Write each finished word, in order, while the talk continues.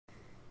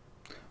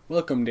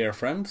Welcome, dear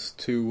friends,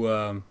 to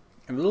a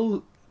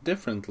little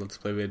different Let's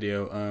Play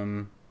video.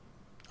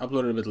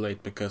 Uploaded a bit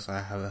late because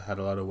I have had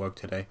a lot of work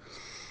today.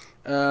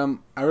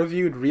 I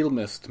reviewed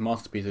realMyst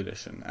Masterpiece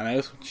Edition, and I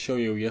just want to show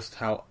you just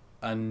how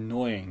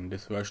annoying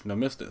this version of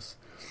Myst is.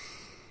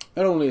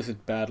 Not only is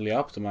it badly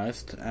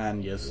optimized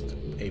and just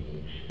a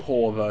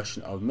poor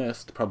version of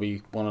Myst,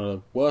 probably one of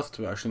the worst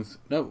versions,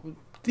 no,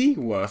 the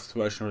worst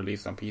version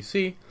released on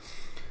PC,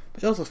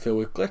 but also filled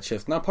with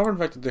glitches. Now, apart from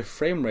the fact that the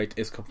frame rate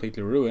is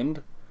completely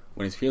ruined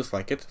when it feels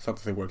like it,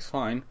 sometimes it works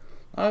fine.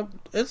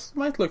 It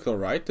might look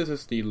alright. This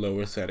is the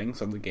lower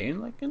settings of the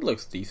game. Like, it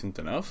looks decent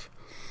enough.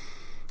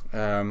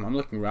 I'm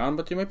looking around,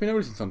 but you might be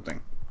noticing something.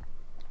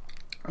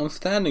 I'm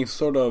standing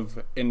sort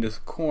of in this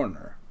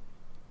corner.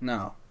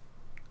 Now,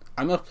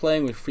 I'm not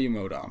playing with free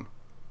mode on.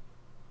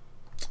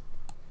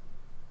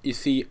 You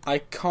see, I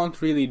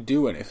can't really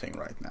do anything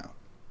right now,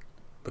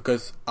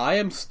 because I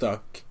am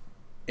stuck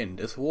in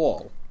this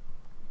wall.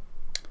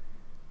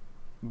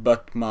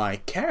 But my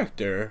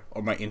character,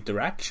 or my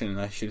interaction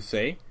I should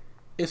say,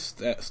 is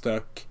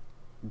stuck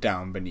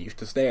down beneath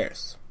the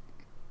stairs.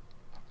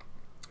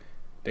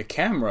 The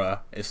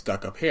camera is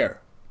stuck up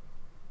here.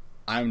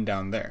 I'm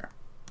down there.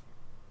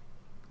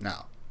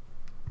 Now,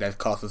 that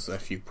causes a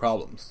few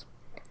problems,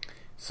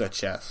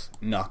 such as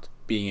not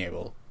being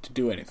able to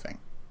do anything.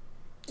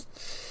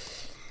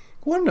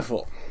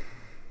 Wonderful.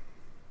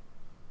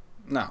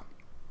 Now,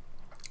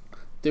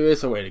 there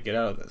is a way to get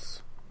out of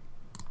this,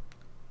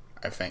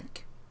 I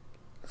think.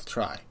 Let's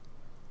try.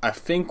 I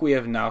think we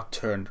have now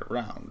turned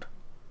around,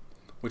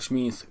 which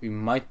means we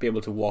might be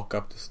able to walk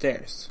up the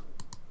stairs.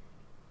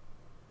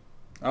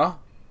 Ah,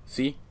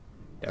 see?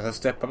 There's a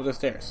step up the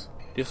stairs.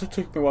 This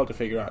took me a while to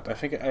figure out. I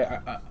think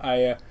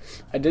I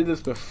did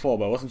this before,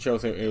 but I wasn't sure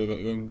if I was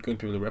going to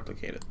be able to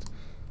replicate it.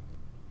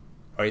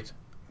 Wait,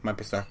 I might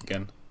be stuck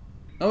again.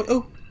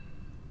 Oh!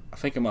 I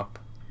think I'm up.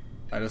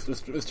 Let's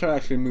try to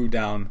actually move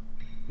down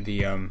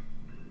the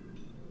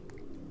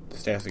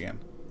stairs again.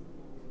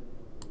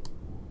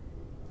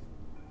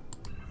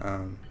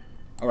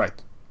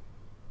 Alright.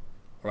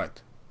 I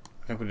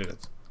think we did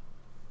it.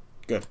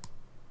 Good.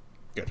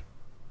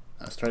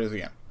 Let's try this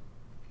again.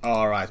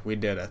 Alright, we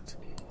did it.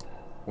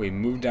 We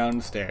moved down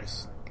the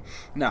stairs.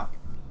 Now,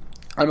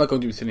 I'm not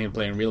going to be sitting here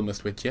playing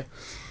realMyst with you.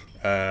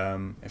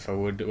 If I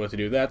were to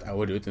do that, I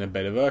would do it in a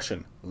better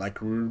version, like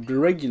the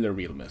regular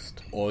realMyst,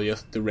 or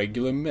just the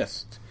regular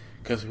Myst.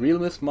 Because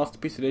realMyst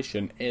Masterpiece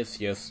Edition is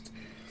just...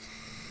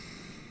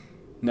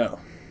 no,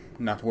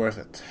 not worth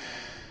it,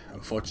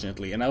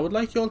 unfortunately. And I would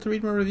like you all to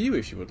read my review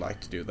if you would like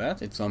to do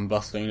that. It's on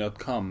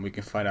bustling.com. We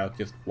can find out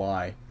just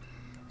why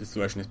this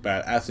version is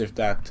bad, as if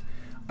that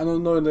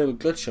annoying little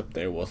glitch up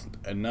there wasn't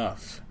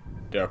enough.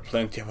 There are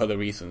plenty of other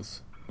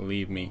reasons,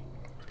 believe me.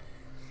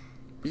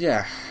 But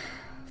yeah,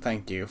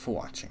 thank you for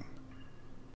watching.